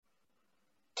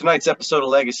Tonight's episode of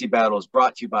Legacy Battle is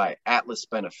brought to you by Atlas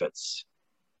Benefits.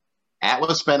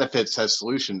 Atlas Benefits has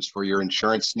solutions for your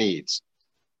insurance needs.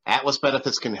 Atlas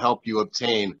Benefits can help you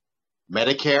obtain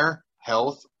Medicare,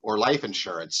 health, or life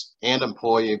insurance and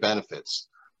employee benefits.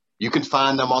 You can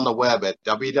find them on the web at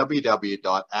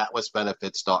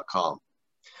www.atlasbenefits.com.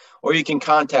 Or you can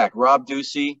contact Rob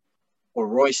Ducey or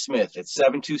Roy Smith at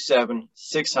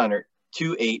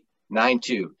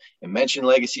 727-600-2892 and mention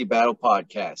Legacy Battle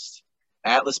Podcast.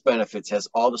 Atlas Benefits has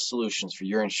all the solutions for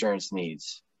your insurance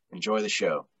needs. Enjoy the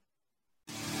show.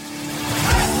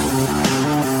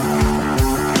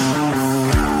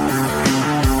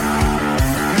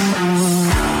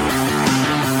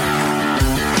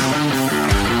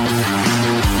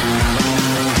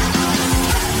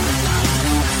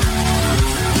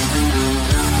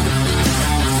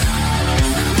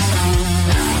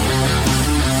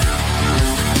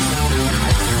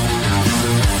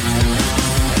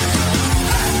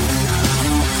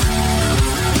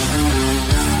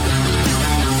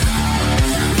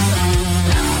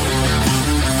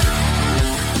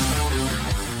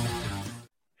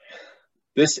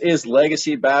 This is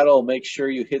Legacy Battle. Make sure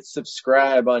you hit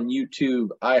subscribe on YouTube,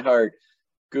 iHeart,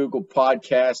 Google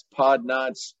Podcast,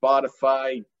 Podnod,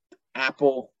 Spotify,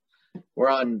 Apple.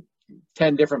 We're on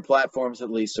 10 different platforms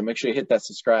at least, so make sure you hit that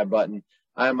subscribe button.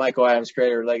 I'm Michael Adams,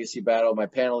 creator of Legacy Battle. My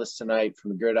panelists tonight from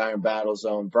the Gridiron Battle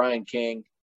Zone, Brian King,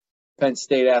 Penn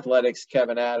State Athletics,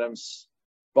 Kevin Adams,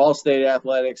 Ball State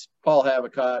Athletics, Paul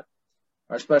Havicott.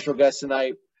 Our special guest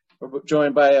tonight, we're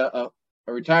joined by a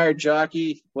retired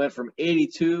jockey, went from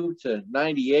 82 to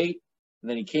 98, and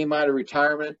then he came out of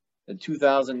retirement in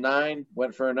 2009,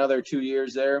 went for another 2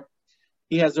 years there.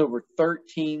 He has over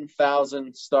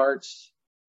 13,000 starts,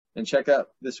 and check out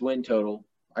this win total.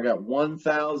 I got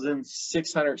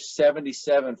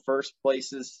 1,677 first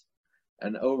places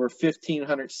and over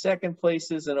 1,500 second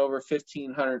places and over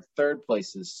 1,500 third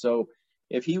places. So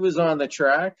if he was on the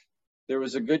track, there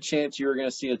was a good chance you were going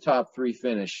to see a top three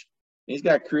finish. He's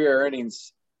got career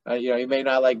earnings. He may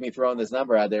not like me throwing this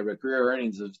number out there, but career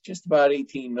earnings of just about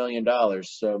 $18 million.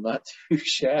 So not too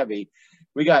shabby.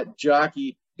 We got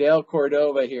jockey Dale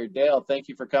Cordova here. Dale, thank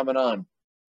you for coming on.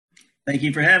 Thank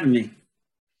you for having me.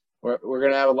 We're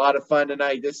going to have a lot of fun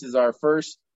tonight. This is our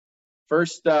first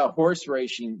horse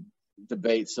racing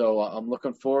debate. So I'm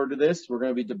looking forward to this. We're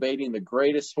going to be debating the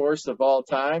greatest horse of all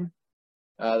time.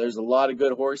 There's a lot of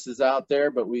good horses out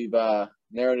there, but we've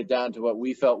narrowed it down to what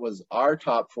we felt was our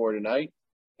top four tonight.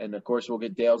 And, of course, we'll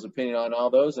get Dale's opinion on all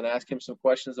those and ask him some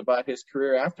questions about his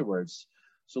career afterwards.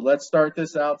 So let's start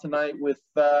this out tonight with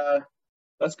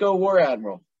let's go War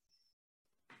Admiral.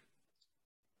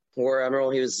 War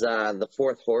Admiral, he was the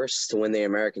fourth horse to win the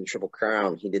American Triple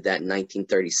Crown. He did that in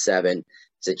 1937.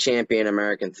 He's a champion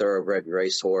American thoroughbred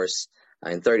racehorse.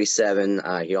 In 37,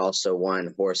 he also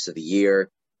won Horse of the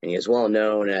Year. And he is well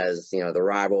known as, the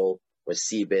rival was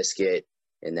Seabiscuit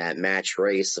in that match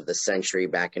race of the century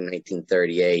back in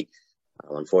 1938.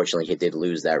 Unfortunately, he did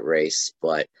lose that race,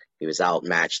 but he was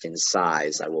outmatched in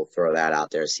size. I will throw that out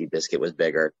there. Seabiscuit was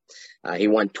bigger. He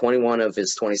won 21 of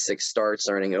his 26 starts,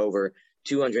 earning over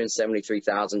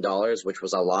 $273,000, which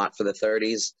was a lot for the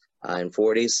 30s and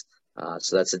 40s.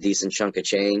 So that's a decent chunk of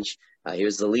change. He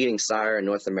was the leading sire in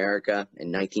North America in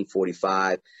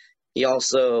 1945. He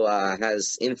also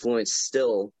has influence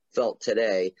still felt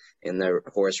today in the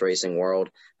horse racing world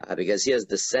because he has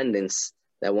descendants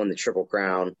that won the Triple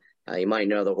Crown. You might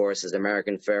know the horses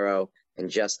American Pharoah and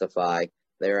Justify.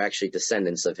 They're actually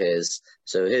descendants of his.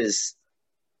 So his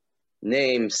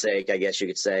namesake, I guess you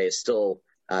could say, is still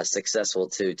successful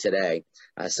to today.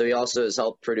 So he also has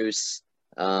helped produce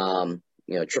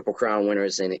Triple Crown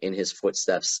winners in his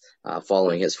footsteps,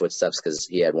 following his footsteps because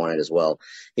he had won it as well.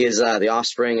 He is the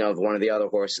offspring of one of the other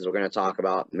horses we're going to talk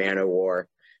about, Man O' War,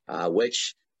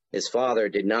 which his father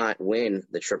did not win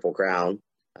the Triple Crown,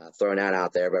 throwing that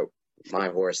out there, but my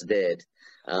horse did.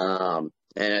 And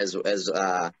as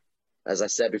I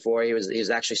said before, he was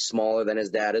actually smaller than his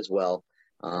dad as well,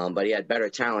 but he had better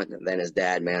talent than his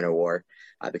dad, Man O' War.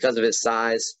 Because of his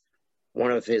size,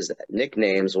 one of his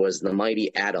nicknames was the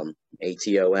Mighty Atom,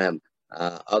 A-T-O-M.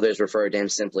 Others referred to him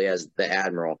simply as the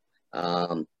Admiral.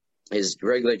 His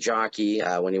regular jockey,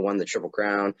 when he won the Triple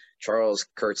Crown, Charles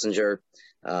Kurtzinger,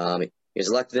 he was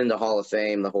elected into Hall of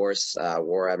Fame. The horse,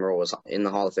 War Admiral, was in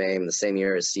the Hall of Fame the same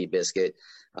year as Seabiscuit.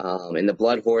 In the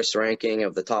Blood Horse ranking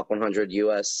of the top 100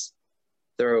 U.S.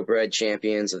 thoroughbred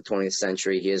champions of the 20th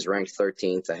century, he is ranked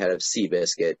 13th ahead of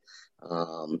Seabiscuit.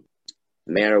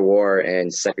 Man O' War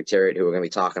and Secretariat, who we're going to be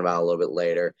talking about a little bit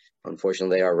later,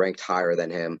 unfortunately, they are ranked higher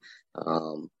than him.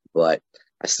 But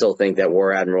I still think that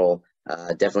War Admiral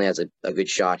Definitely has a good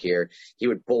shot here. He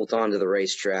would bolt onto the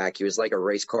racetrack. He was like a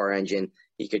race car engine.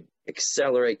 He could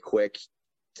accelerate quick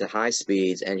to high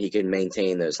speeds, and he could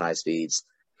maintain those high speeds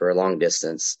for a long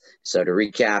distance. So to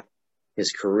recap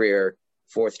his career,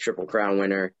 4th Triple Crown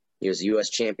winner. He was U.S.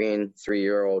 champion,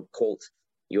 3-year-old colt,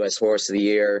 U.S. Horse of the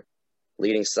Year,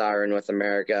 leading sire in North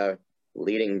America,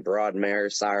 leading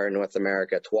broadmare sire in North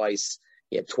America twice.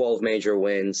 He had 12 major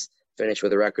wins, finished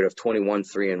with a record of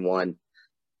 21-3-1.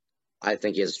 I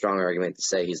think he has a strong argument to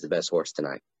say he's the best horse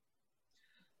tonight.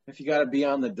 If you got to be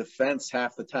on the defense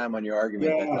half the time on your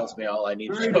argument, that tells me all I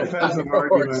need to know. Defensive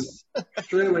argument.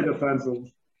 Extremely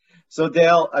defensive. So,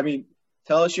 Dale, I mean,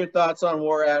 tell us your thoughts on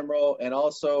War Admiral, and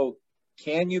also,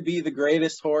 can you be the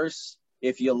greatest horse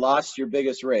if you lost your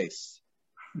biggest race?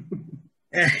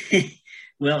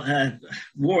 Well,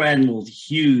 War Admiral's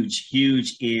huge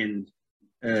in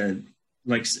the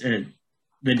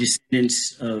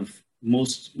descendants of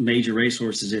most major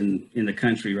racehorses in the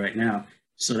country right now.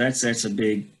 So that's a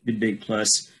big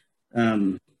plus.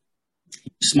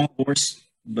 Small horse,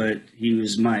 but he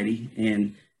was mighty,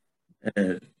 and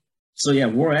so yeah,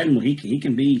 War Admiral he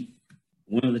can be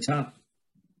one of the top.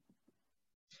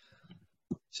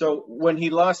 So when he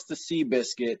lost to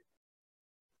Seabiscuit,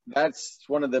 that's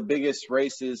one of the biggest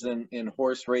races in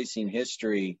horse racing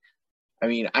history. I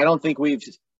mean, I don't think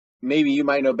maybe you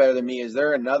might know better than me. Is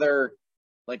there another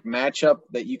like matchup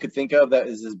that you could think of that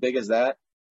is as big as that?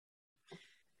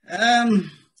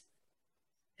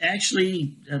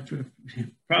 Actually,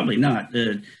 probably not.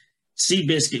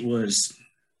 Seabiscuit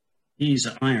he's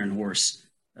an iron horse.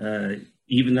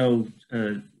 Even though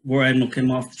War Admiral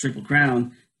came off the Triple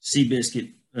Crown,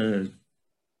 Seabiscuit,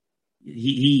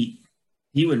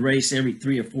 he would race every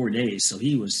 3 or 4 days, so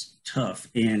he was tough.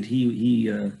 And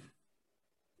he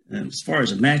as far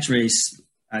as a match race,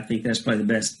 I think that's probably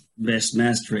the best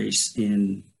match race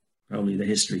in probably the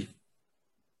history.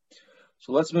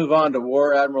 So let's move on to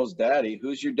War Admiral's daddy.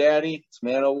 Who's your daddy? It's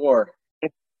Man O' War.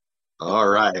 All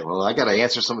right. Well, I got to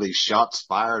answer some of these shots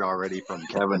fired already from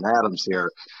Kevin Adams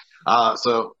here.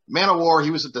 So Man O' War,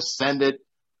 he was a descendant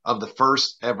of the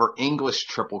first ever English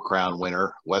Triple Crown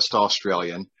winner, West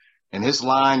Australian. And his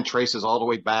line traces all the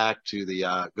way back to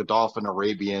the Godolphin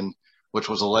Arabian, which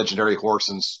was a legendary horse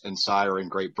and sire in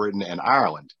Great Britain and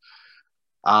Ireland.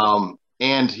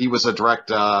 And he was a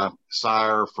direct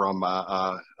sire from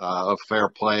of Fair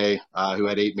Play, who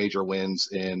had 8 major wins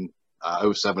in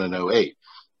 07 and 08.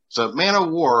 So Man O'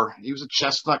 War, he was a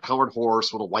chestnut-colored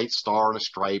horse with a white star and a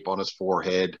stripe on his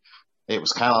forehead. It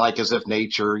was kind of like as if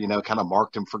nature, kind of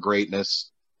marked him for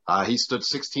greatness. He stood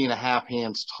 16 and a half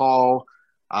hands tall.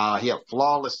 He had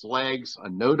flawless legs, a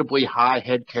notably high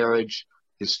head carriage.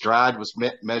 His stride was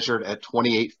measured at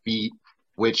 28 feet,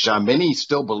 which many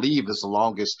still believe is the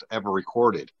longest ever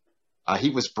recorded. He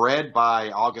was bred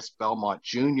by August Belmont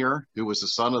Jr., who was the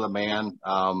son of the man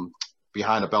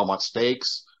behind the Belmont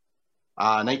Stakes.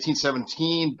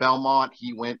 1917, Belmont,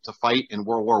 he went to fight in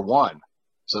World War I.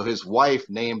 So his wife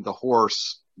named the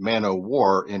horse Man O'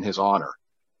 War in his honor.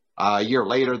 A year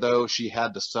later, though, she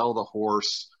had to sell the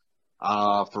horse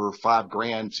for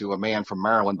 $5,000 to a man from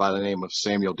Maryland by the name of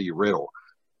Samuel D. Riddle.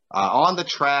 On the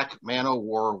track, Man O'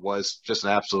 War was just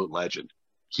an absolute legend.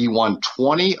 He won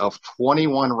 20 of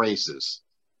 21 races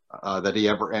that he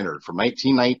ever entered from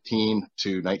 1919 to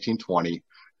 1920,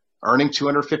 earning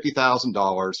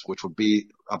 $250,000, which would be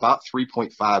about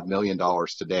 $3.5 million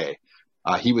today.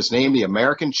 He was named the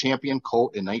American Champion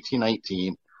Colt in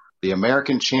 1919, the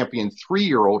American Champion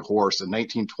 3-year-old horse in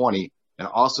 1920, and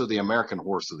also the American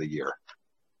Horse of the Year.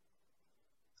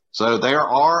 So there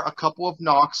are a couple of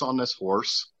knocks on this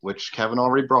horse, which Kevin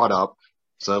already brought up.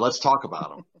 So let's talk about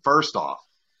them. First off,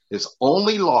 his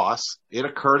only loss, it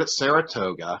occurred at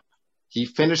Saratoga. He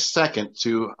finished second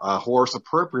to a horse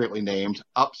appropriately named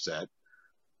Upset.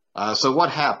 So what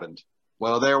happened?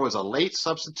 Well, there was a late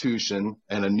substitution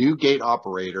and a new gate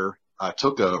operator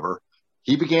took over.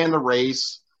 He began the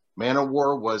race. Man O'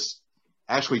 War was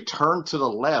actually turned to the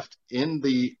left in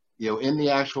the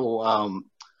actual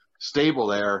stable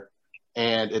there,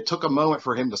 and it took a moment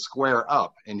for him to square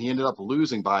up, and he ended up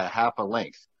losing by a half a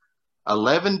length.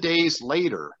 11 days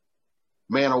later,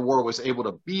 Man O' War was able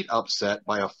to beat Upset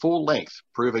by a full length,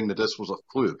 proving that this was a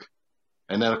fluke.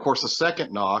 And then, of course, the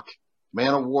second knock,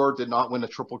 Man O' War did not win the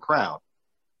Triple Crown.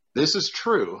 This is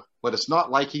true, but it's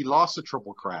not like he lost the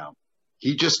Triple Crown.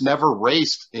 He just never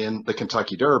raced in the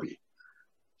Kentucky Derby.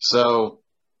 So,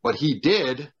 but he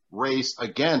did race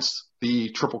against the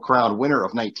Triple Crown winner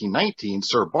of 1919,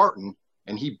 Sir Barton,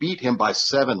 and he beat him by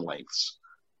 7 lengths.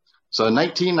 So in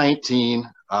 1919,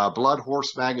 Blood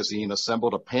Horse Magazine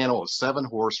assembled a panel of 7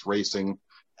 horse racing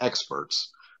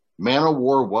experts. Man o'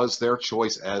 War was their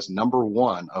choice as number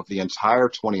one of the entire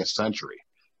 20th century.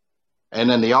 And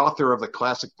then the author of the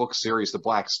classic book series, The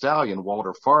Black Stallion,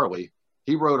 Walter Farley,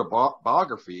 he wrote a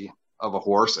biography of a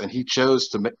horse, and he chose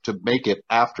to make it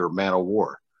after Man o'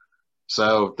 War.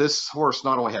 So this horse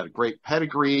not only had a great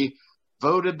pedigree,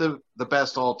 voted the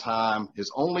best all time.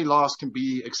 His only loss can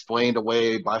be explained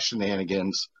away by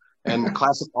shenanigans, and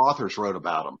classic authors wrote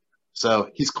about him. So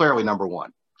he's clearly number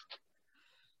one.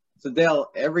 So Dale,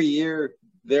 every year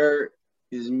there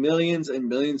is millions and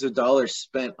millions of dollars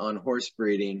spent on horse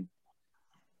breeding.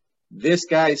 This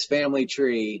guy's family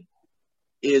tree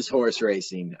is horse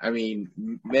racing. I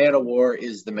mean, Man o' War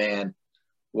is the man.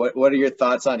 What are your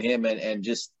thoughts on him and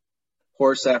just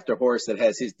horse after horse that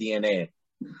has his DNA?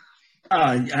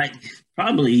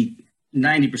 Probably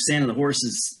 90% of the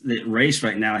horses that race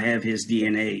right now have his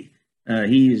DNA.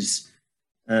 He is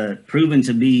proven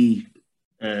to be,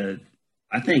 I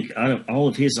think, out of all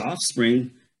of his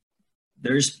offspring,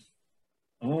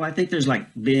 I think there's like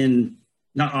been,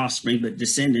 not offspring, but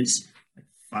descendants, like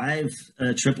 5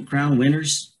 Triple Crown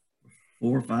winners,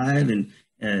 4 or 5,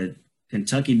 and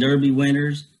Kentucky Derby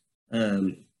winners.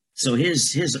 So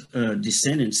his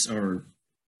descendants are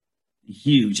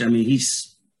huge. I mean,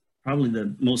 he's probably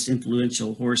the most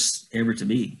influential horse ever to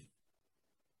be.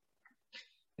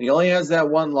 He only has that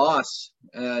one loss.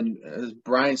 And as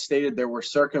Brian stated, there were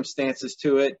circumstances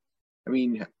to it. I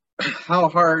mean, how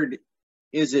hard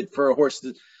is it for a horse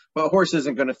well, a horse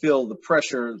isn't going to feel the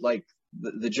pressure like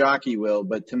the jockey will,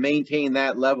 but to maintain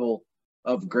that level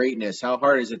of greatness, how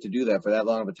hard is it to do that for that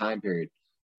long of a time period?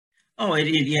 Oh,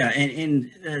 yeah. And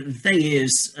the thing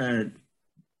is,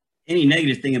 any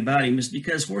negative thing about him is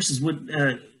because horses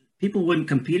people wouldn't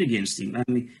compete against him. I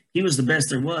mean, he was the best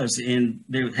there was, and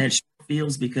they had short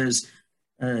fields because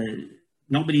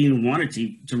nobody even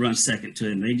wanted to run second to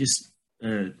him. They just,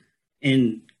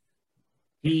 and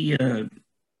he,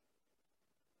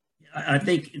 I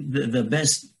think the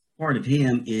best part of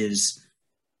him is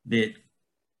that,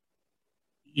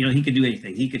 he could do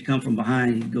anything. He could come from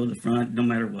behind, he could go to the front, no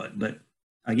matter what. But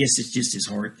I guess it's just his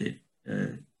heart that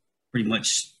pretty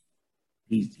much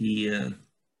he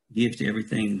give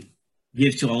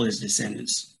to all his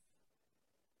descendants.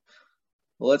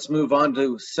 Well, let's move on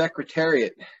to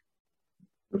Secretariat.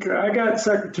 Okay, I got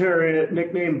Secretariat,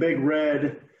 nicknamed Big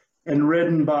Red, and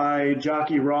ridden by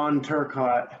jockey Ron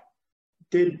Turcotte.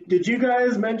 Did you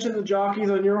guys mention the jockeys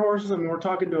on your horses? I mean, we're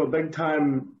talking to a big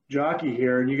time jockey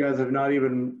here, and you guys have not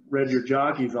even read your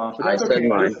jockeys off. But that's okay.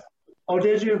 Mine. Oh,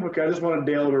 did you? Okay, I just wanted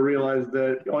Dale to realize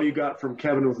that all you got from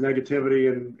Kevin was negativity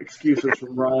and excuses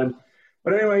from Ron.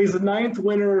 But anyway, he's the 9th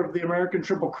winner of the American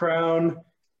Triple Crown,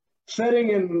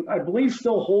 setting and I believe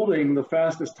still holding the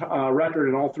fastest record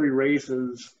in all 3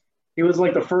 races. He was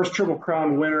like the first Triple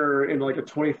Crown winner in like a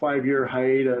 25-year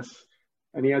hiatus.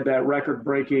 And he had that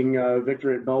record-breaking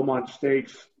victory at Belmont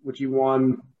Stakes, which he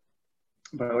won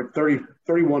by like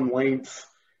 31 lengths.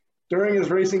 During his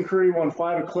racing career, he won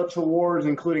 5 Eclipse Awards,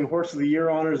 including Horse of the Year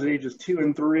honors at ages 2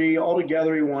 and 3.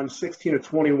 Altogether, he won 16 of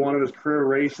 21 of his career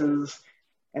races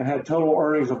and had total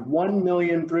earnings of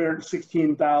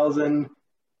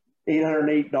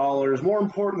 $1,316,808. More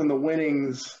important than the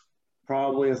winnings,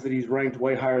 probably, is that he's ranked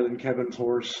way higher than Kevin's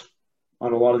horse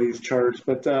on a lot of these charts.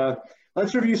 But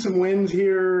let's review some wins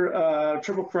here.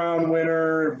 Triple Crown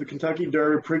winner of the Kentucky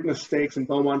Derby, Preakness Stakes, and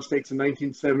Beaumont Stakes in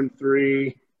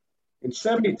 1973. In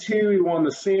 72, he won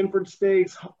the Sanford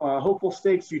Stakes, Hopeful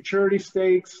Stakes, Futurity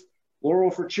Stakes,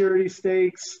 Laurel Futurity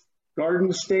Stakes,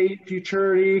 Garden State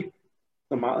Futurity.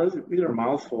 These are a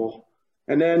mouthful.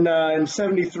 And then in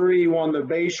 73, he won the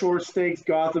Bayshore Stakes,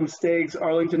 Gotham Stakes,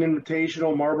 Arlington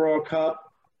Invitational, Marlboro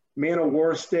Cup, Man o'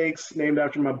 War Stakes, named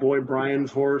after my boy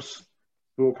Brian's horse,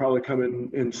 who will probably come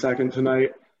in second tonight.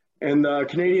 And the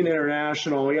Canadian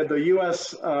International. He had the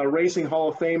U.S. Racing Hall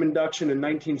of Fame induction in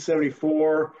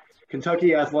 1974,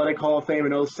 Kentucky Athletic Hall of Fame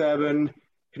in 2007,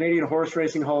 Canadian Horse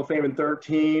Racing Hall of Fame in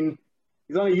 2013.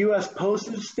 He's on a U.S.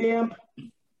 postage stamp.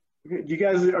 Are you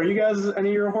guys, any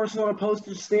of your horses on a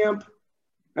postage stamp?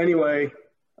 Anyway,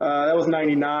 that was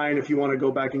 99 if you want to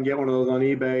go back and get one of those on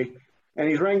eBay. And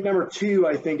he's ranked number 2,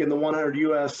 I think, in the 100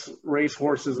 U.S. race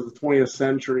horses of the 20th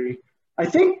century. I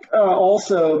think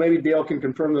also, maybe Dale can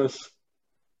confirm this,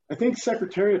 I think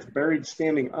Secretariat's buried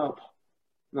standing up.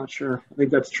 I'm not sure. I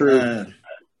think that's true.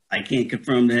 I can't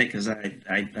confirm that because I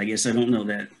guess I don't know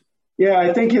that. Yeah,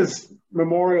 I think his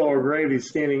memorial or grave is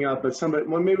standing up, but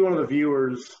maybe one of the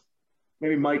viewers,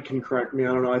 maybe Mike can correct me. I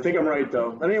don't know. I think I'm right,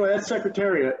 though. But anyway, that's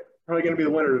Secretariat. Probably going to be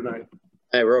the winner tonight.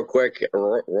 Hey, real quick,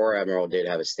 Roar Admiral did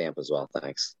have a stamp as well.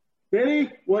 Thanks. Did he?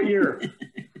 What year?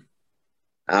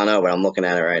 I don't know, but I'm looking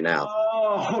at it right now. Oh,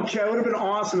 Oh, okay. It would have been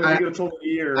awesome if you could have told me the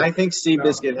year. I think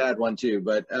Seabiscuit had one too,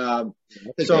 but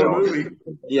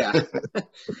yeah.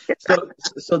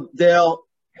 So Dale,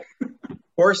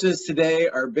 horses today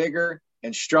are bigger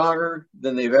and stronger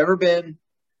than they've ever been.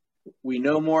 We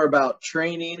know more about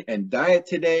training and diet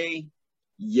today,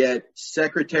 yet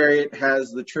Secretariat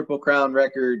has the Triple Crown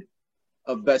record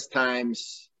of best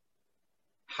times.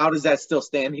 How does that still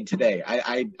standing today?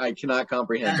 I cannot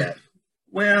comprehend that.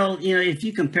 Well, if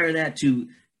you compare that to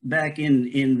back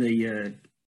in the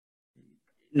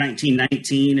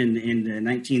 1919 and in the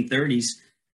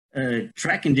 1930s,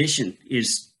 track condition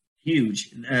is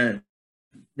huge. They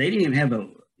didn't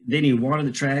even water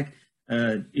the track.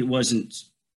 It wasn't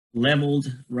leveled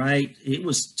right. It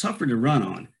was tougher to run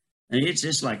on. And it's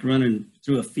just like running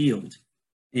through a field.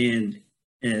 And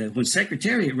when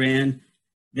Secretariat ran,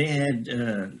 they had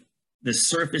the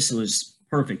surface was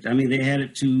perfect. I mean, they had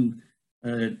it to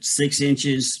 6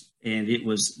 inches, and it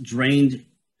was drained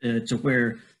to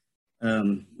where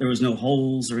there was no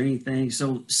holes or anything.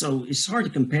 So it's hard to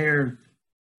compare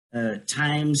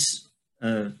times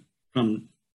from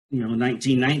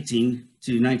 1919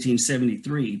 to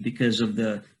 1973 because of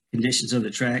the conditions of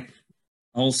the track.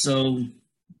 Also,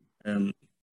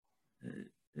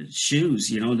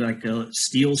 shoes, like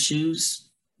steel shoes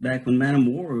back when Madam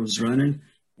War was running,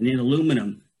 and then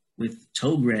aluminum with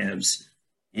toe grabs,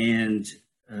 and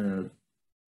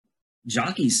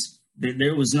jockeys.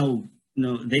 There was no,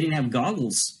 they didn't have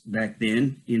goggles back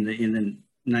then in the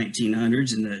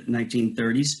 1900s and the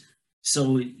 1930s.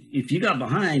 So if you got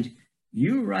behind,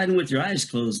 you were riding with your eyes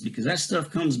closed because that stuff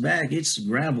comes back. It's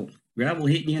gravel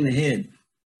hitting you in the head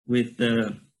with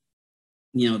the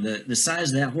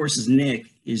size of that horse's neck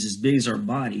is as big as our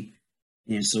body.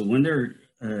 And so when they're,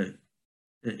 and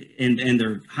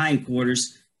their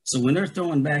hindquarters, so when they're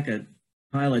throwing back a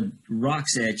pile of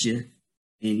rocks at you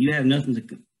and you have nothing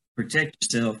to protect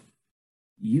yourself,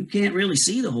 you can't really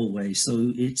see the whole way.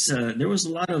 So it's, there was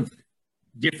a lot of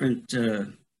different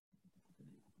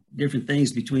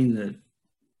things between the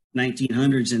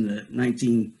 1900s and the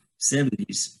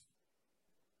 1970s.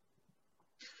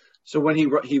 So when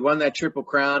he won that Triple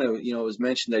Crown, it was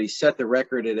mentioned that he set the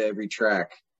record at every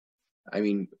track. I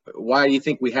mean, why do you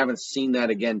think we haven't seen that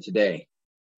again today?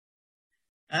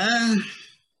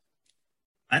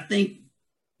 I think,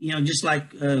 just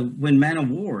like when Man of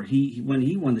War, when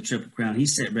he won the Triple Crown, he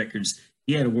set records.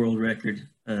 He had a world record.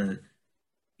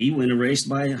 He won a race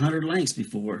by 100 lengths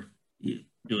before. It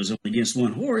was only against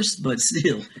one horse, but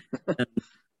still.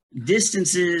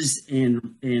 Distances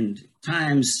and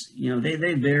times,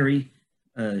 they vary.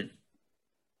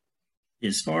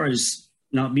 As far as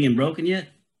not being broken yet,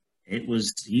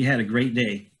 he had a great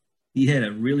day. He had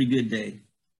a really good day.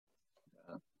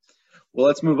 Well,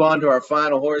 let's move on to our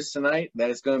final horse tonight.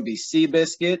 That is going to be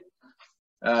Seabiscuit.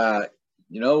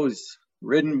 Was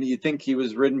ridden. You think he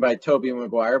was ridden by Tobey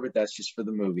Maguire, but that's just for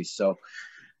the movie. So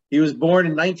he was born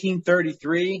in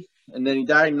 1933. And then he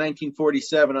died in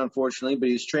 1947, unfortunately, but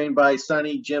he was trained by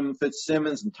Sonny Jim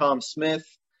Fitzsimmons and Tom Smith.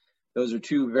 Those are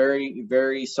two very,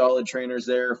 very solid trainers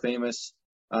there, famous.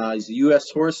 He's the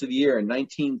U.S. Horse of the Year in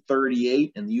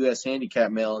 1938 and the U.S.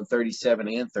 Handicap Male in 37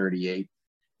 and 38.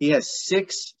 He has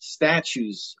 6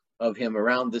 statues of him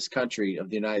around this country of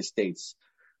the United States.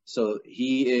 So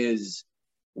he is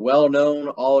well known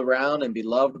all around and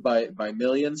beloved by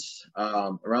millions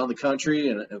around the country.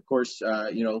 And of course,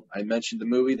 I mentioned the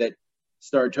movie that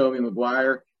starred Tobey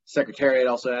Maguire. Secretariat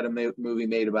also had a movie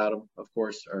made about him, of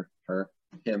course, or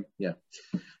him. Yeah.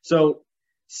 So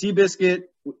Seabiscuit,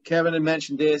 Kevin had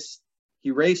mentioned this.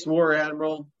 He raced War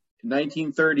Admiral in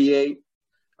 1938,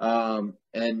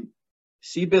 and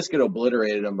Seabiscuit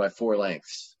obliterated him by 4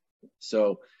 lengths.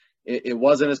 So it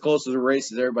wasn't as close to the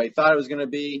race as everybody thought it was going to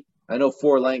be. I know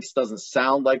 4 lengths doesn't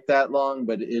sound like that long,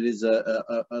 but it is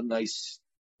a nice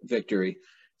victory.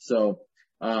 So,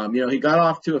 he got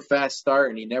off to a fast start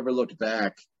and he never looked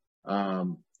back.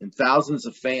 And thousands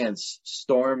of fans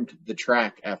stormed the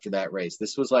track after that race.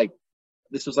 This was like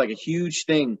a huge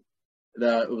thing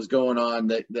that was going on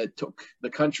that took the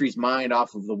country's mind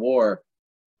off of the war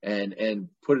and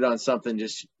put it on something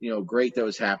just, great that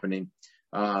was happening.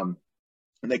 And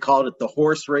they called it the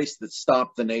horse race that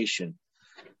stopped the nation.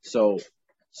 So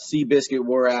Seabiscuit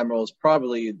War Admiral is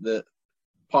probably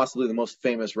possibly the most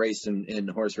famous race in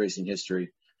horse racing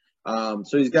history. So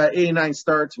he's got 89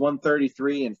 starts,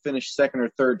 133, and finished second or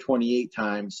third 28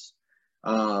 times.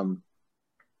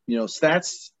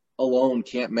 Stats alone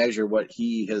can't measure what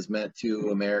he has meant to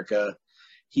America.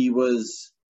 He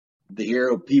was the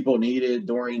hero people needed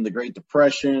during the Great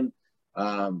Depression.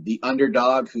 The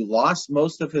underdog who lost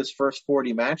most of his first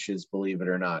 40 matches, believe it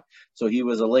or not. So he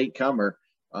was a late comer.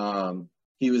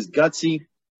 He was gutsy,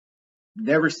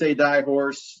 never say die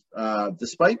horse,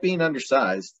 despite being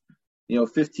undersized,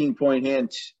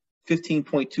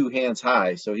 15.2 hands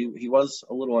high. So he was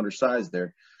a little undersized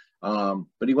there.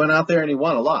 But he went out there and he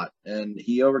won a lot, and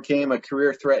he overcame a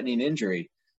career threatening injury,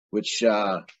 which,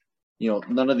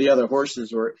 none of the other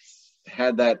horses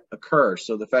had that occur.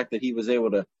 So the fact that he was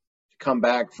able to come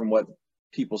back from what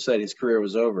people said his career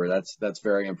was over, that's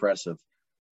very impressive.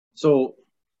 So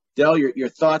Dell, your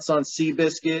thoughts on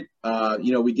Seabiscuit?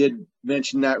 We did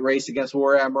mention that race against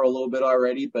War Admiral a little bit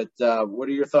already, but what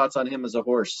are your thoughts on him as a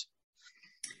horse?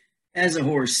 As a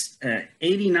horse,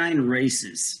 89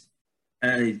 races.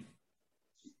 If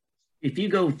you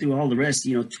go through all the rest,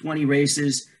 20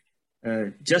 races,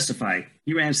 Justified,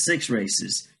 he ran 6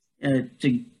 races.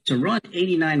 To run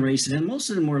 89 races, and most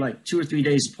of them were like 2 or 3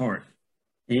 days apart.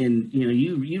 And,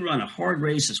 you run a hard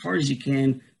race as hard as you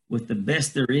can with the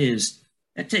best there is.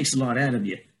 That takes a lot out of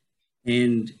you.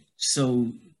 And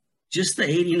so just the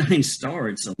 89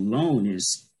 starts alone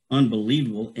is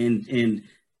unbelievable. And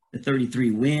the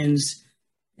 33 wins.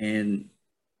 And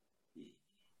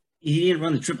he didn't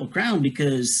run the Triple Crown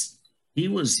because he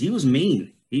was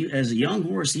mean. As a young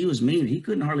horse, he was mean. He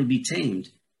couldn't hardly be tamed.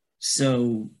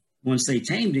 So once they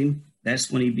tamed him,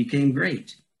 that's when he became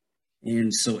great.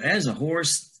 And so as a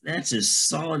horse, that's as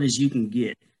solid as you can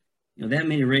get. That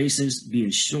many races, being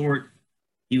short.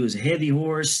 He was a heavy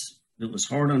horse. It was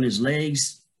hard on his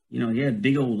legs. He had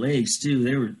big old legs too.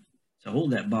 They were to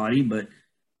hold that body. But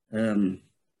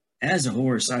as a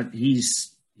horse,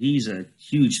 he's a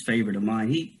huge favorite of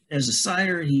mine. As a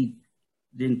sire, he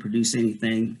didn't produce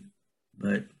anything,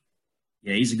 but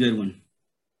yeah, he's a good one.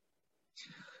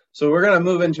 So we're going to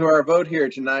move into our vote here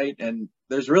tonight, and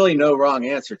there's really no wrong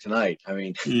answer tonight. I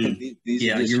mean,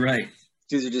 you're right.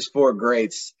 These are just 4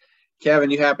 greats.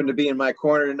 Kevin, you happen to be in my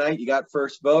corner tonight. You got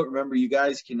first vote. Remember, you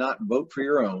guys cannot vote for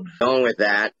your own. Going with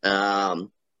that,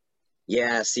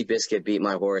 Seabiscuit beat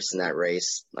my horse in that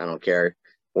race. I don't care.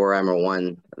 War Admiral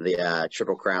won the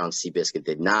Triple Crown. Seabiscuit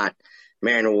did not.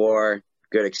 Man of War,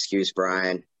 good excuse,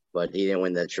 Brian, but he didn't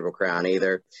win the Triple Crown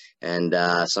either. And so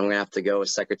I'm going to have to go with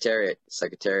Secretariat.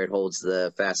 Secretariat holds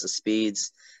the fastest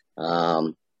speeds.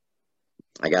 I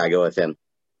got to go with him.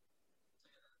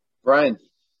 Brian.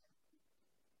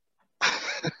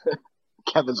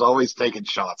 Kevin's always taking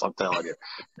shots, I'm telling you.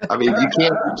 I mean, you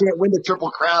can't win the Triple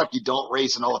Crown if you don't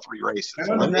race in all 3 races.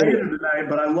 I was negative tonight,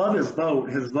 but I love his vote.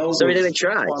 His vote. So he didn't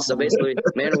try. So basically,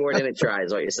 Man of War didn't try,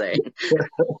 is what you're saying.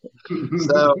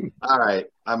 So, all right.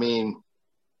 I mean,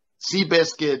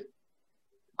 Seabiscuit,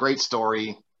 great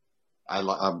story. I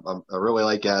really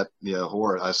like that.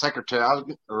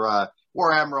 Secretary or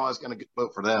War Admiral, I was going to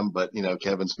vote for them, but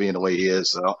Kevin's being the way he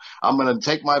is, so I'm going to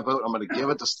take my vote. I'm going to give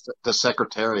it to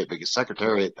Secretariat, because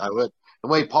Secretariat, the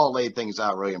way Paul laid things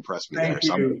out really impressed me. Thank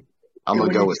there. you. So I'm going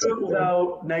to go with it.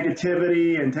 Without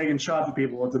negativity and taking shots at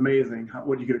people, it's amazing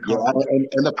what you could accomplish. Yeah,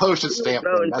 and the postage stamp.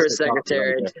 Voting for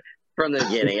Secretariat from the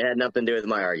beginning. It had nothing to do with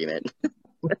my argument.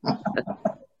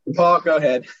 Paul, go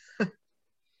ahead.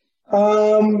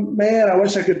 Man, I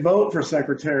wish I could vote for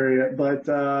Secretariat, but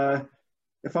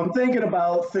if I'm thinking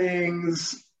about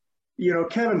things,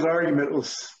 Kevin's argument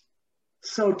was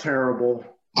so terrible.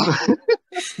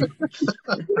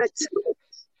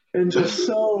 And just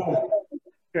so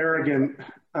arrogant.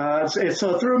 So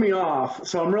it threw me off.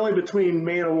 So I'm really between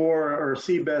Man of War or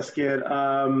Seabiscuit.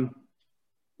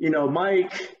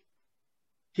 Mike,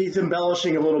 he's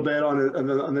embellishing a little bit on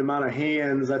the amount of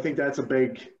hands. I think that's a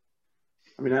big,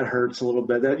 that hurts a little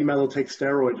bit. That you might as well take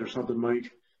steroids or something,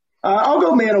 Mike. I'll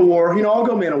go Man of War. I'll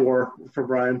go Man of War for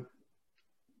Brian.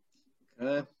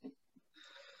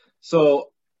 So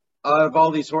out of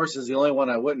all these horses, the only one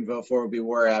I wouldn't vote for would be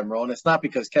War Admiral. And it's not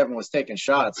because Kevin was taking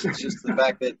shots. It's just the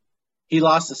fact that he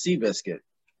lost to Seabiscuit.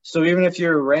 So even if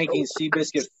you're ranking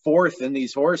Seabiscuit 4th in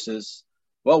these horses,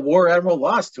 well, War Admiral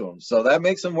lost to him. So that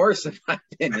makes him worse, in my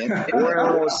opinion. War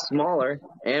Admiral was smaller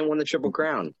and won the Triple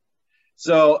Crown.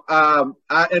 So,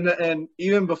 and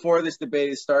even before this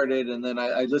debate started, and then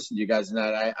I listened to you guys, and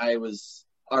I was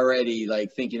already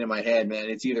thinking in my head, man,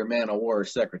 it's either Man of War or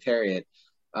Secretariat.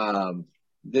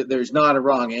 There's not a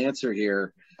wrong answer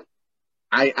here.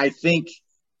 I think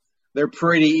they're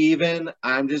pretty even.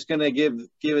 I'm just gonna give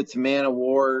it to Man of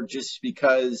War just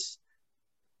because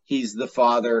he's the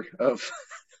father of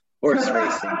horse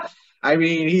racing. I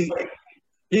mean,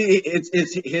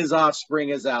 it's his offspring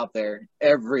is out there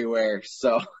everywhere.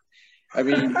 So, I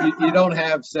mean, you don't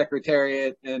have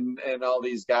Secretariat and all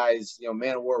these guys.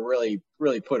 Man of War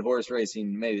really put horse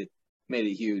racing, made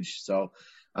it huge. So,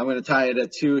 I'm going to tie it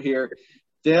at 2 here.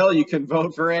 Dale, you can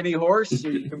vote for any horse,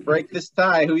 or you can break this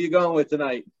tie. Who are you going with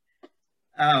tonight?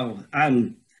 Oh,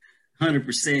 I'm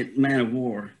 100% Man of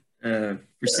War. For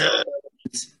some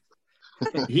reasons,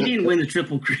 he didn't win the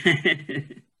Triple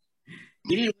Crown.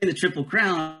 He didn't win the Triple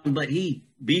Crown, but he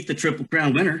beat the Triple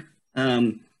Crown winner.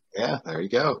 Yeah, there you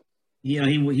go. You know,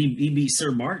 he beat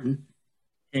Sir Martin,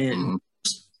 and Mhm.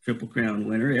 Triple Crown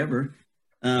winner ever.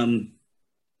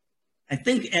 I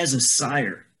think as a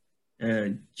sire,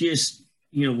 just,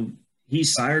 you know, he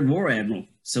sired War Admiral.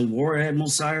 So War Admiral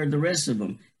sired the rest of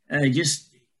them. Just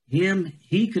him,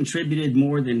 he contributed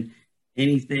more than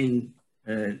anything,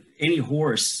 any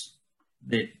horse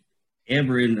that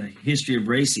ever in the history of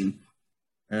racing.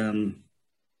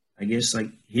 I guess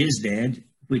like his dad,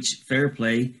 which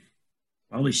Fairplay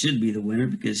probably should be the winner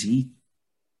because he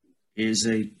is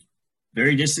a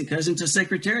very distant cousin to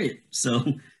Secretariat.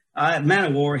 So Man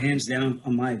of War, hands down,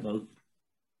 on my vote.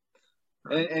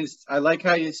 And I like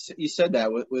how you said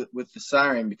that with the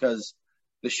siren, because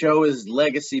the show is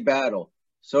Legacy Battle.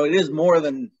 So it is more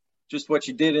than just what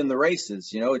you did in the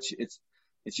races. You know,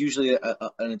 it's usually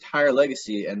an entire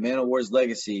legacy, and Man of War's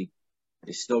legacy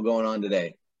is still going on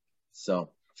today. So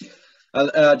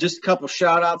just a couple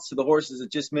shout outs to the horses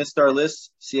that just missed our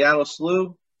list: Seattle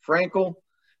Slew, Frankel,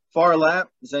 Far Lap,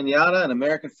 Zenyatta, and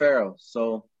American Pharaoh.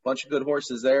 So a bunch of good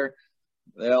horses there.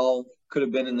 They all could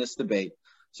have been in this debate.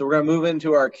 So we're going to move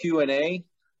into our Q&A.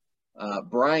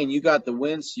 Brian, you got the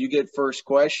win, so you get first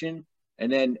question. And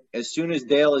then as soon as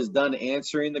Dale is done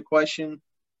answering the question,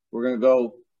 we're going to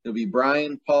go. It'll be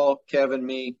Brian, Paul, Kevin,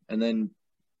 me, and then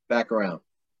back around.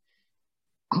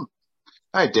 All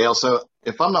right, Dale. So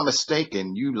if I'm not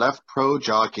mistaken, you left pro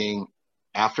jockeying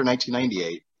after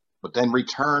 1998, but then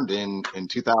returned in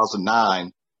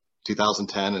 2009,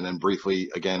 2010, and then briefly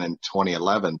again in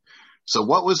 2011. So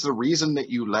what was the reason that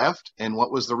you left, and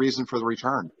what was the reason for the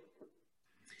return?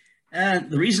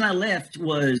 The reason I left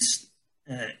was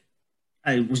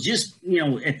I was just, you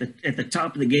know, at the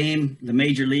top of the game, the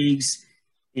major leagues,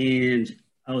 and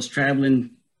I was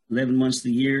traveling 11 months of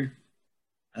the year.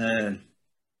 I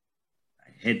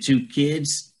had 2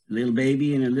 kids, a little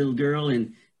baby and a little girl,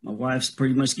 and my wife's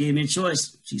pretty much gave me a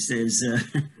choice. She says,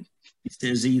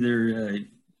 either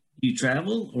you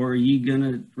travel or are you going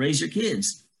to raise your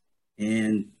kids?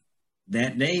 And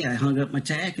that day I hung up my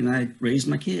tack and I raised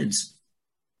my kids.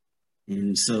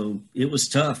 And so it was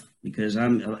tough because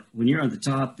when you're on the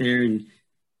top there and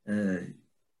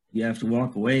you have to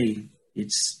walk away,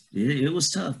 it was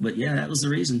tough. But yeah, that was the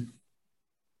reason.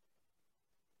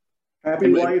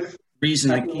 Happy wife.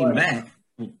 Reason I came back.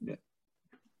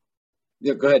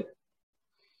 Yeah, go ahead.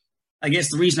 I guess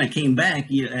the reason I came back,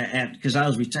 because I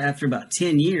was retired after about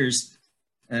 10 years.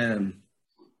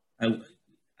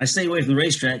 I stay away from the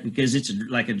racetrack because it's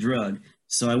like a drug.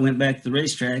 So I went back to the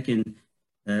racetrack, and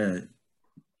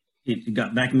it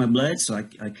got back in my blood. So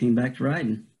I came back to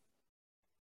riding.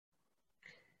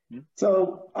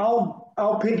 So I'll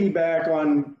piggyback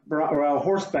on, or I'll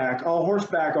horseback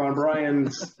on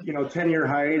Brian's 10-year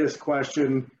hiatus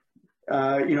question.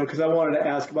 Because I wanted to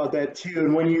ask about that too.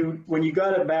 And when you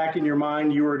got it back in your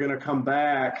mind, you were going to come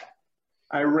back.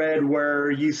 I read where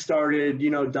you started,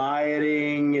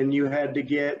 dieting and you had to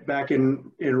get back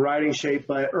in riding shape.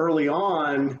 But early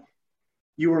on,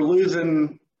 you were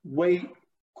losing weight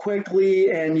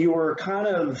quickly, and you were kind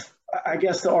of, I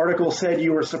guess the article said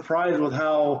you were surprised with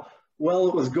how well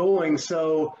it was going.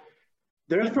 So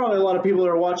there's probably a lot of people that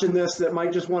are watching this that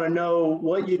might just want to know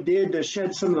what you did to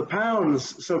shed some of the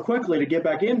pounds so quickly to get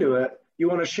back into it. You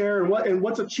want to share, and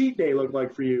what's a cheat day look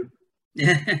like for you?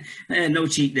 No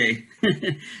cheat day.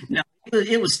 No,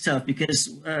 it was tough because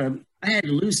I had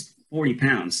to lose 40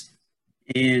 pounds,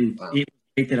 and It was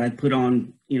weight that I put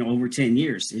on, over 10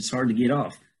 years. It's hard to get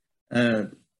off.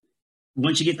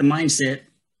 Once you get the mindset,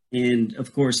 and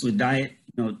of course with diet,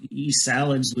 eat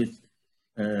salads with,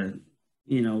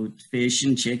 fish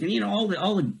and chicken, all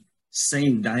the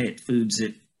same diet foods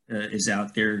that is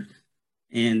out there,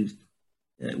 and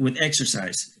with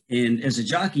exercise. And as a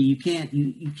jockey, you can't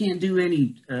do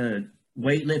any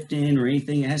weightlifting or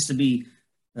anything. It has to be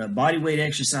body weight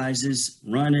exercises,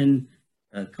 running,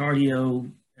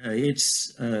 cardio.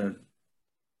 And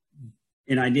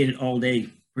I did it all day,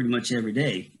 pretty much every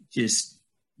day, just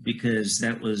because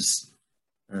that was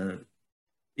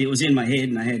it was in my head,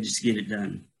 and I had to just get it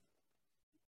done.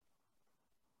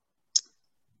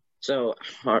 So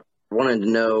I wanted to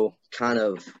know kind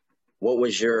of what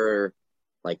was your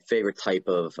favorite type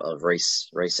of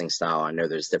racing style? I know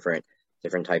there's different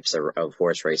types of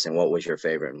horse racing. What was your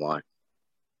favorite and why?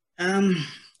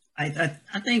 I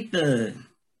think the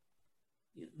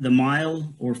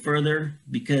mile or further,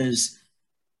 because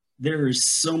there is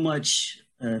so much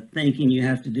thinking you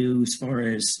have to do as far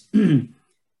as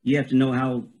you have to know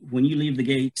how, when you leave the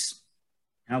gates,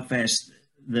 how fast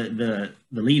the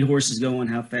lead horse is going,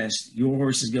 how fast your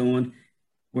horse is going,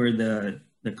 where the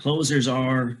closers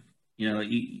are.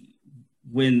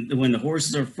 When the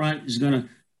horses are front is going to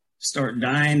start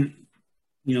dying,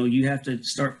 you have to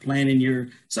start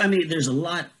planning so I mean, there's a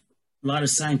lot of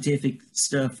scientific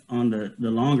stuff on the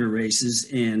longer races,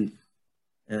 and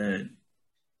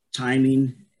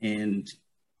timing and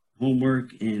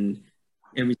homework and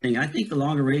everything. I think the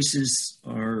longer races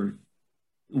were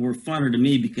funner to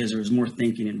me because there was more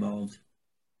thinking involved.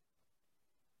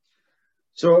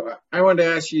 So I wanted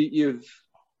to ask you,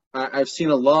 I've seen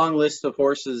a long list of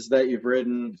horses that you've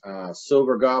ridden,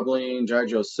 Silver Goblin, Dry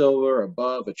Joe Silver,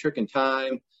 Above, A Trick in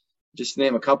Time, just to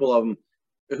name a couple of them.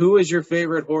 Who is your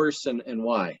favorite horse and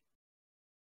why?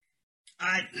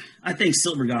 I think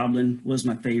Silver Goblin was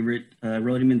my favorite.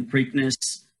 Rode him in the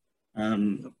Preakness.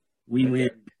 We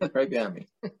went right behind me.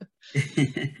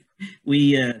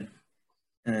 We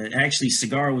actually,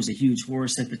 Cigar was a huge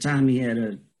horse at the time.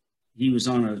 He was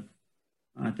on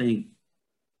I think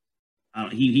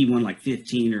he won like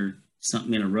 15 or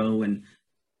something in a row, and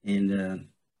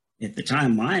at the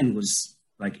time mine was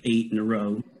like 8 in a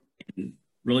row, and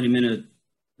rode him in a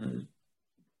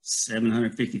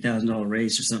 $750,000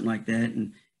 race or something like that,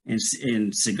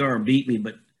 and Cigar beat me,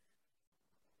 but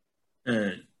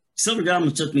Silver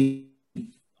Goblin took me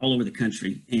all over the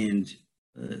country, and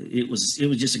it was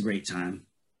just a great time.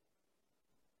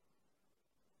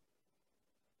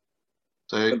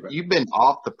 So you've been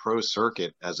off the pro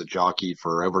circuit as a jockey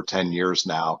for over 10 years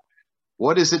now.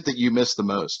 What is it that you miss the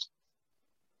most?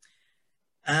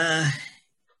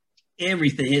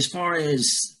 Everything, as far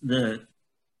as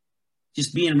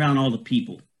just being around all the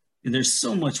people. There's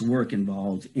so much work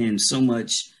involved and so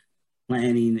much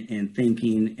planning and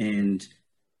thinking and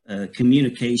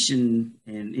communication,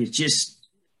 and it's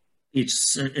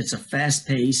a fast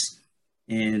pace,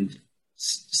 and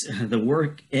the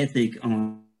work ethic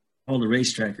on all the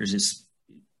racetrackers is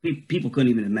people couldn't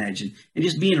even imagine. And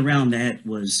just being around that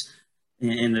was,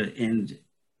 and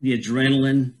the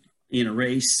adrenaline in a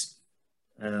race.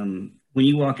 When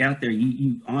you walk out there,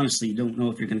 you honestly don't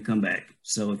know if you're going to come back.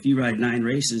 So if you ride 9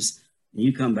 races and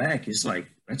you come back, it's like,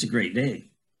 that's a great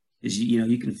day. Because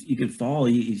you can fall.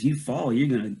 If you fall,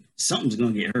 something's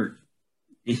going to get hurt.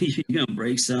 You're going to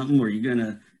break something, or you're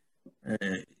going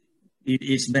to.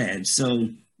 It's bad. So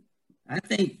I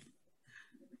think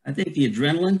the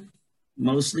adrenaline,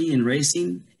 mostly in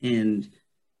racing, and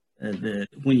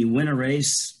when you win a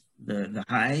race, the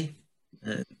high,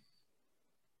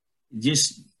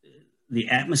 just the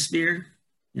atmosphere,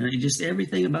 just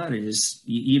everything about it is,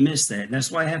 you miss that. And that's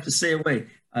why I have to stay away.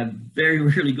 I very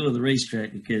rarely go to the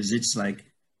racetrack because it's like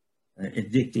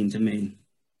addicting to me.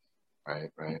 Right.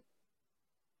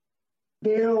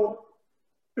 Dale,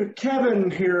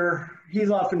 Kevin here,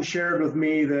 he's often shared with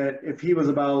me that if he was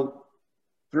about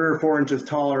 3 or 4 inches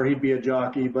taller, he'd be a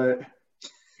jockey, but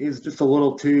he's just a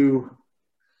little too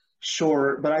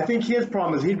short. But I think his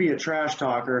problem is he'd be a trash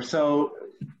talker. So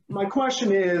my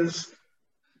question is,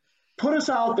 put us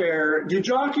out there. Do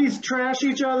jockeys trash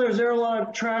each other? Is there a lot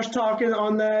of trash talking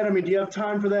on that? I mean, do you have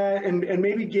time for that? And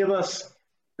maybe give us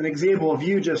an example of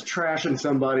you just trashing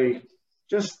somebody,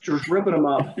 just ripping them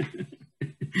up.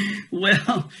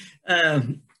 Well,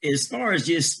 as far as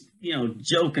just,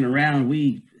 joking around,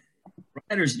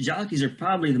 jockeys are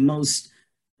probably the most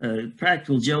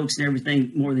practical jokes and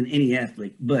everything more than any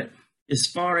athlete. But as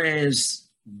far as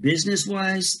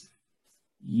business-wise,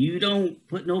 you don't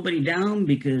put nobody down,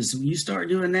 because when you start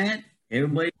doing that,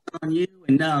 everybody's on you.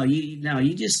 And you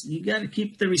got to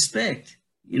keep the respect.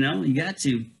 You got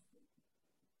to,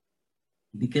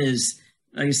 because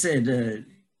like I said,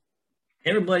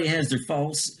 everybody has their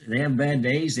faults. They have bad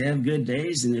days, they have good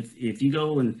days. And if you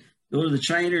go to the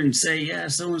trainer and say, yeah,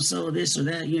 so-and-so, this or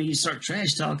that, you start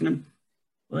trash talking them,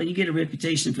 well, you get a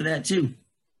reputation for that too.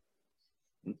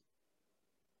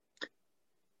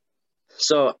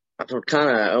 So kind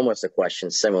of almost a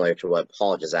question similar to what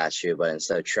Paul just asked you, but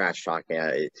instead of trash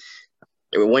talking,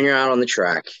 when you're out on the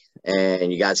track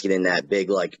and you guys get in that big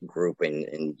group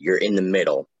and you're in the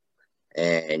middle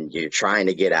and you're trying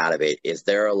to get out of it, is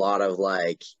there a lot of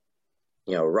roughhousing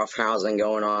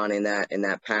going on in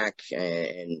that pack?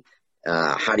 And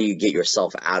how do you get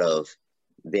yourself out of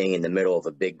being in the middle of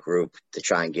a big group to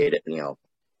try and get it,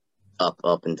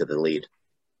 up into the lead?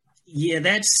 Yeah,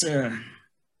 that's a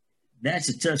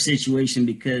tough situation,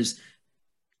 because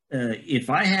if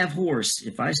I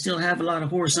still have a lot of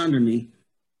horse under me,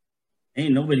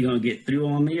 ain't nobody going to get through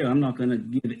on me, or I'm not going to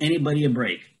give anybody a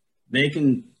break. They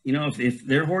can, if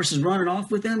their horse is running off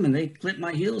with them and they clip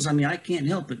my heels, I mean, I can't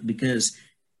help it, because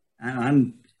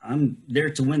I'm I'm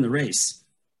there to win the race.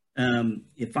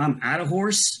 If I'm out of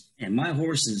horse and my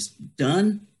horse is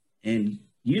done, and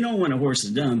you know when a horse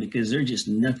is done because there's just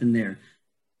nothing there,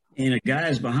 and a guy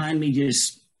is behind me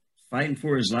just fighting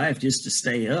for his life just to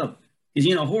stay up, because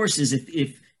you know horses,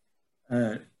 if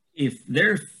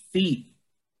their feet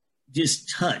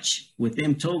just touch with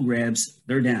them toe grabs,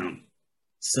 they're down.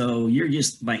 So you're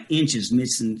just by inches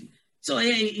missing. So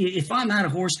if I'm out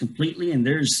of horse completely and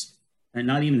there's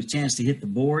not even a chance to hit the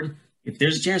board, if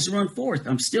there's a chance to run fourth,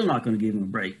 I'm still not going to give him a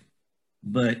break.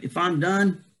 But if I'm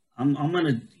done, I'm going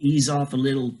to ease off a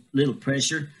little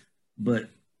pressure. But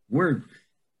we're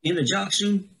in the jock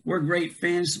room, we're great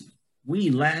fans.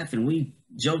 We laugh and we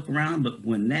joke around, but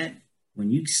when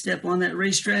you step on that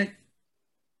racetrack,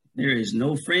 there is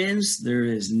no friends. There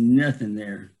is nothing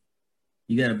there.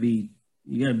 You got to be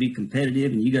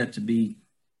competitive, and you got to be,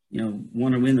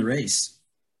 want to win the race.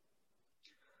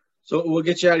 So we'll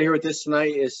get you out of here with this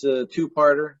tonight. It's a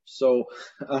two-parter. So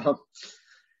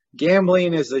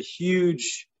gambling is a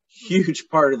huge, huge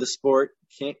part of the sport.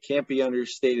 Can't be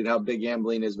understated how big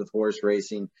gambling is with horse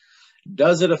racing.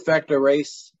 Does it affect a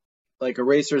race, like a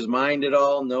racer's mind at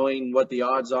all, knowing what the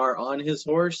odds are on his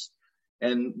horse?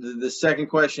 And the second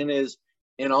question is,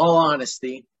 in all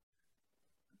honesty,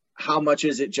 how much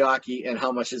is it jockey and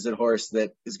how much is it horse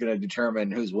that is going to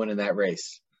determine who's winning that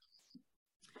race?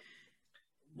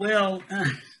 Well,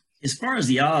 as far as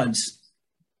the odds,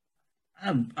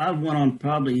 I've won on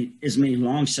probably as many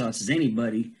long shots as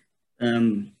anybody.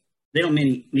 They don't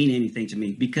mean anything to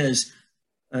me because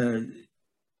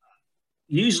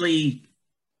usually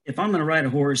if I'm going to ride a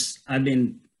horse, I've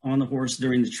been on the horse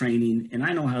during the training and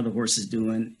I know how the horse is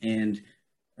doing. And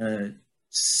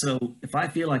so if I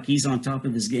feel like he's on top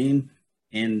of his game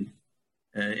and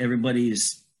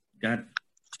everybody's got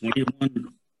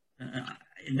 21,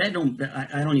 I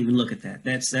don't even look at that.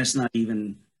 That's not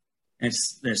even,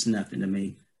 that's nothing to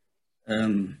me.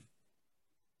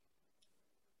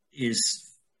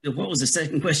 What was the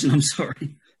second question? I'm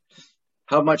sorry.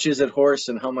 How much is it horse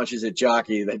and how much is it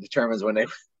jockey that determines when they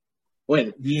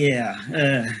win?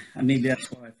 Yeah, maybe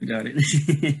that's why I forgot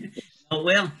it. Oh,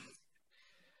 well,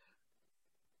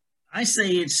 I say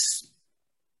it's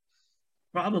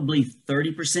probably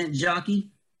 30%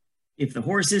 jockey. If the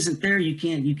horse isn't there, you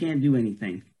can't do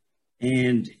anything.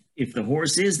 And if the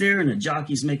horse is there and the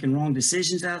jockey's making wrong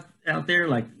decisions out there,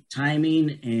 like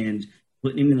timing and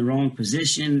putting him in the wrong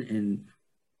position,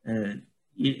 and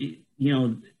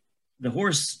the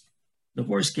horse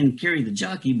can carry the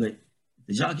jockey, but if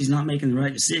the jockey's not making the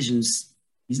right decisions,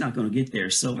 he's not going to get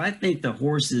there. So I think the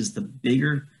horse is the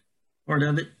bigger part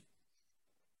of it.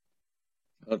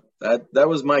 That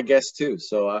was my guess too,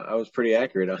 so I was pretty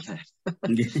accurate on that.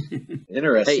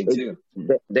 Interesting too.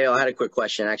 Dale, I had a quick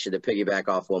question actually to piggyback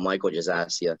off what Michael just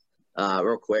asked you,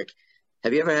 real quick.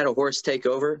 Have you ever had a horse take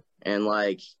over and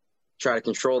like try to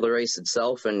control the race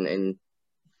itself, and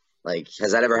like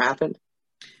has that ever happened?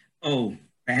 Oh,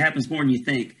 that happens more than you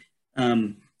think.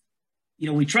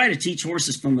 We try to teach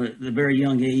horses from the very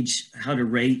young age how to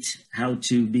rate, how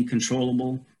to be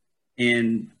controllable,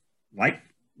 and like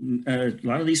a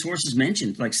lot of these horses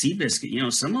mentioned, like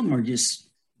Seabiscuit, some of them are just,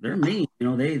 they're mean.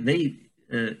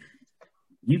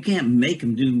 You can't make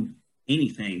them do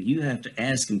anything. You have to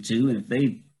ask them to, and if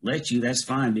they let you, that's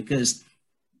fine, because,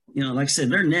 like I said,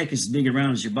 their neck is as big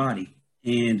around as your body,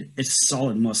 and it's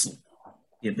solid muscle.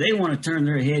 If they want to turn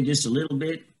their head just a little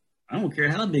bit, I don't care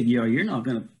how big you are, you're not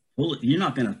going to pull it. You're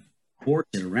not going to force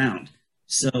it around.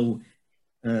 So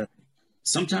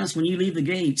sometimes when you leave the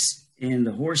gates and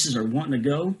the horses are wanting to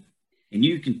go, and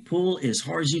you can pull as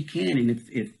hard as you can, and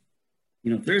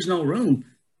if there's no room,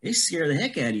 they scare the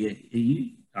heck out of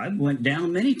you. I went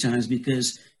down many times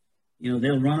because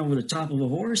they'll run over the top of a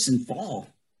horse and fall,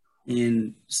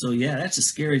 and so yeah, that's a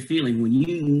scary feeling when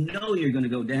you know you're going to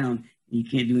go down and you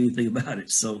can't do anything about it.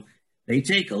 So they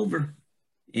take over,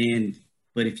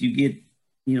 but if you get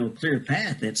clear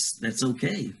path, that's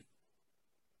okay.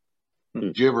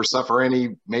 Did you ever suffer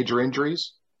any major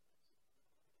injuries?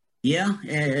 Yeah,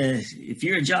 if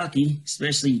you're a jockey,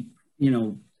 especially,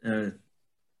 over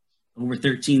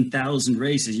 13,000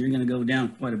 races, you're going to go down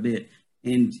quite a bit,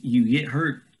 and you get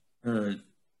hurt.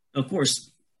 Of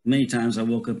course, many times I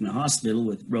woke up in the hospital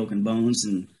with broken bones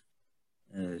and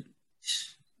a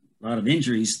lot of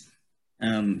injuries.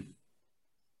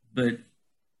 But,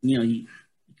 you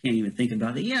can't even think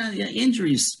about it. Yeah,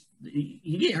 injuries,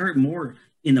 you get hurt more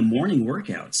in the morning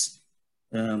workouts.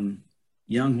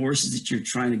 Young horses that you're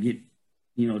trying to get,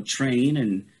 train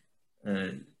and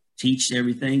teach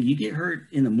everything, you get hurt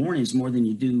in the mornings more than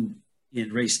you do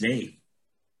in race day.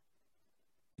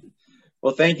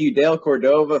 Well, thank you, Dale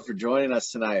Cordova, for joining us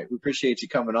tonight. We appreciate you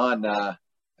coming on.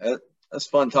 That's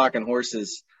fun talking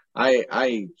horses.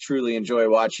 I truly enjoy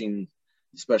watching,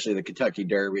 especially the Kentucky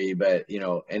Derby, but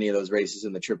any of those races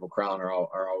in the Triple Crown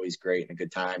are always great and a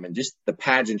good time. And just the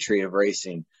pageantry of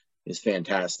racing is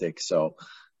fantastic. So,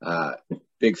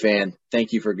 big fan.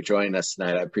 Thank you for joining us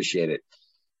tonight. I appreciate it.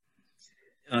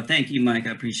 Thank you, Mike.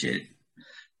 I appreciate it.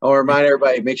 I'll remind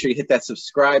everybody, make sure you hit that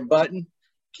subscribe button.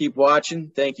 Keep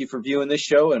watching. Thank you for viewing this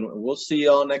show, and we'll see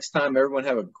you all next time. Everyone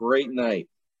have a great night.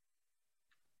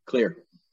 Clear.